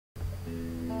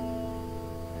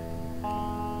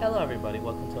everybody,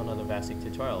 welcome to another basic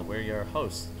tutorial. We're your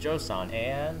hosts, Josan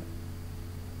and...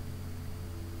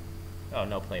 Oh,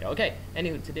 no Plato. Okay,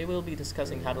 anyway, today we'll be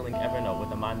discussing how to link Evernote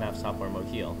with the Mohiomap software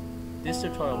Mohiil. This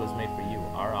tutorial was made for you,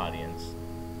 our audience,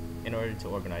 in order to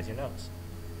organize your notes.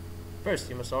 First,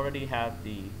 you must already have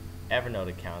the Evernote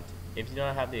account. If you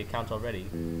don't have the account already,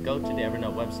 go to the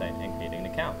Evernote website and create an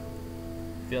account.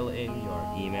 Fill in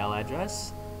your email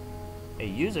address, a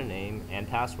username, and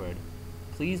password.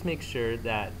 Please make sure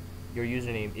that your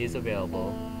username is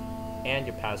available and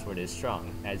your password is strong,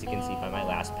 as you can see by my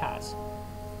last pass.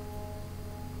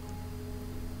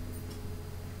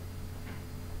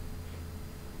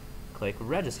 Click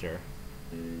register.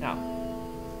 Now,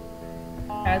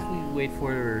 as we wait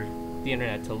for the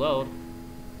internet to load,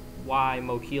 why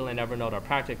Mohiil and Evernote are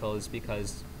practical is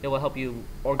because it will help you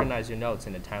organize your notes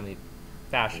in a timely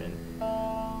fashion.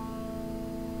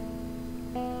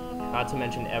 Not to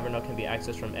mention, Evernote can be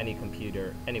accessed from any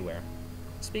computer, anywhere.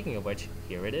 Speaking of which,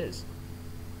 here it is.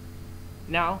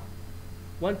 Now,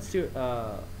 after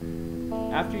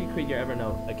you create your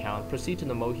Evernote account, proceed to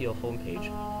the Mohiil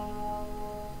homepage.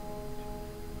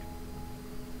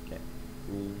 Okay.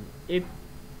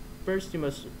 First, you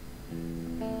must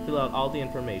fill out all the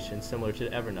information similar to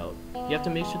Evernote. You have to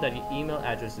make sure that your email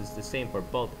address is the same for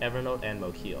both Evernote and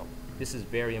Mohiil. This is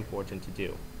very important to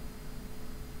do.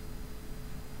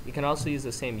 You can also use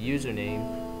the same username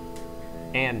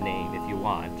and name if you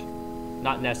want.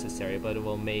 Not necessary, but it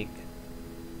will make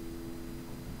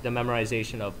the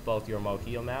memorization of both your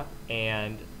Mohiomap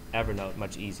and Evernote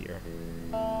much easier.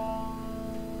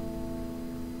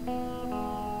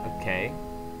 Okay,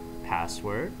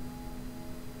 password.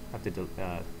 Have to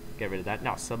get rid of that.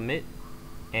 Now submit,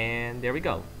 and there we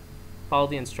go. Follow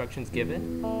the instructions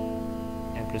given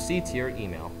and proceed to your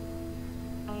email.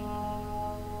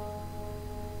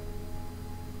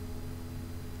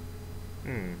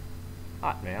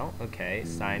 Hotmail, okay,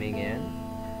 signing in.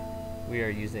 We are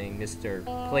using Mr.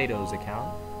 Plato's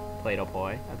account, Plato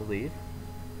Boy, I believe.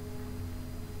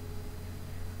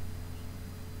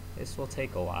 This will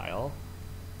take a while.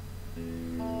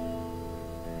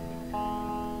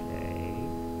 Okay,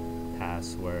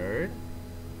 password,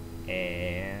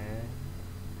 and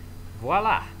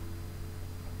voila!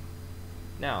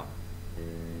 Now,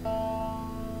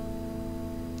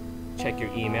 check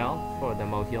your email for the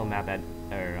Mohiilmap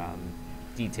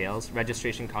details,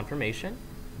 registration confirmation.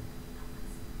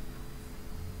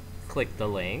 Click the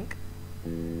link.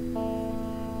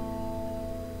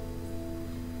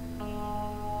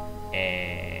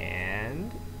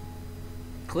 And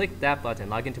click that button,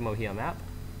 log into Mohiomap,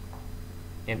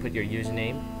 and put your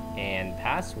username and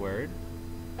password.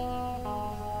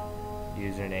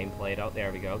 Username Plato,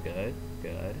 there we go, good,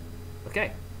 good.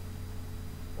 Okay,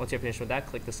 once you're finished with that,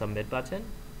 click the submit button.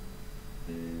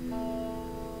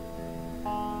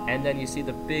 And then you see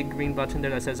the big green button there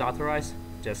that says authorize.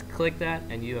 Just click that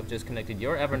and you have just connected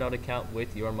your Evernote account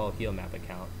with your Mohiomap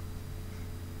account.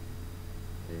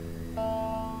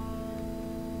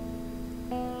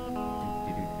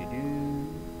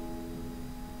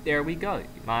 There we go,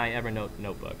 my Evernote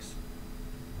notebooks.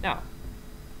 Now,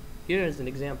 here is an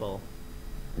example.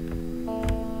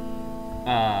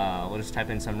 We'll just type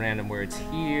in some random words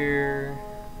here.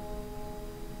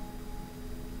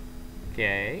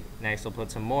 Okay, next we'll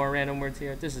put some more random words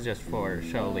here. This is just for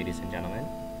show, ladies and gentlemen.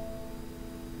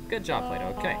 Good job,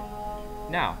 Plato. Okay,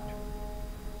 now,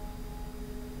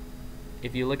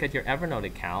 if you look at your Evernote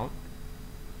account,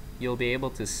 you'll be able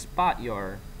to spot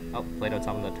your, oh, Plato's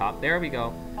on the top. There we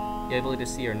go. You're able to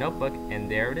see your notebook, and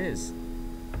there it is.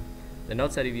 The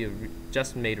notes that you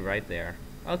just made right there.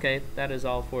 Okay, that is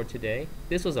all for today.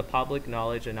 This was a public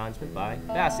knowledge announcement by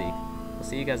Basic. We'll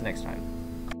see you guys next time.